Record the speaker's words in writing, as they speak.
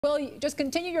Well, just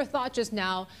continue your thought just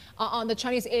now on the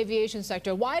Chinese aviation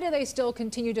sector. Why do they still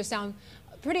continue to sound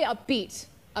pretty upbeat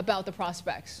about the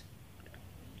prospects?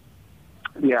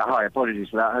 Yeah, hi. Apologies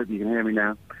for that. I hope you can hear me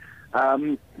now.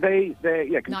 Considering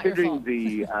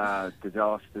the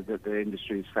disaster that the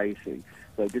industry is facing,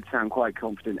 they did sound quite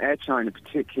confident. Air China,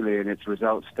 particularly in its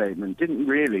results statement, didn't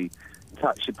really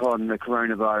touch upon the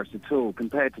coronavirus at all,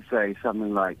 compared to, say,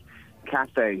 something like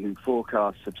Cathay, who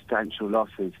forecast substantial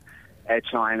losses. Air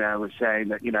China was saying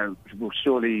that, we'll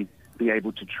surely be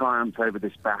able to triumph over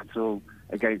this battle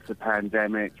against the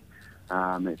pandemic.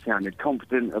 It sounded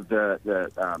confident of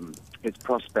its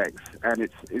prospects, and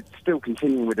it's still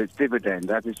continuing with its dividend,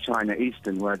 as is China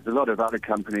Eastern, whereas a lot of other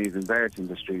companies in various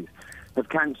industries have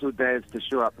cancelled theirs to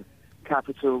shore up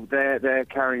capital. They're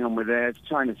carrying on with theirs.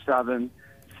 China Southern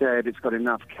said it's got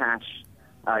enough cash.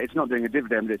 It's not doing a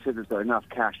dividend, but it says it's got enough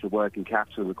cash for working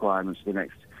capital requirements for the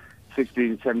next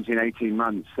 16, 17, 18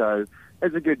 months. So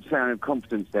there's a good sound of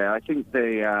confidence there. I think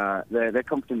they're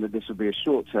confident that this will be a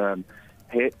short-term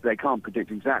hit. They can't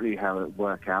predict exactly how it will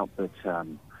work out, but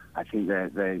I think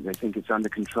they think it's under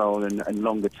control, and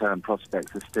longer-term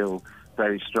prospects are still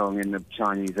very strong in the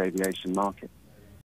Chinese aviation market.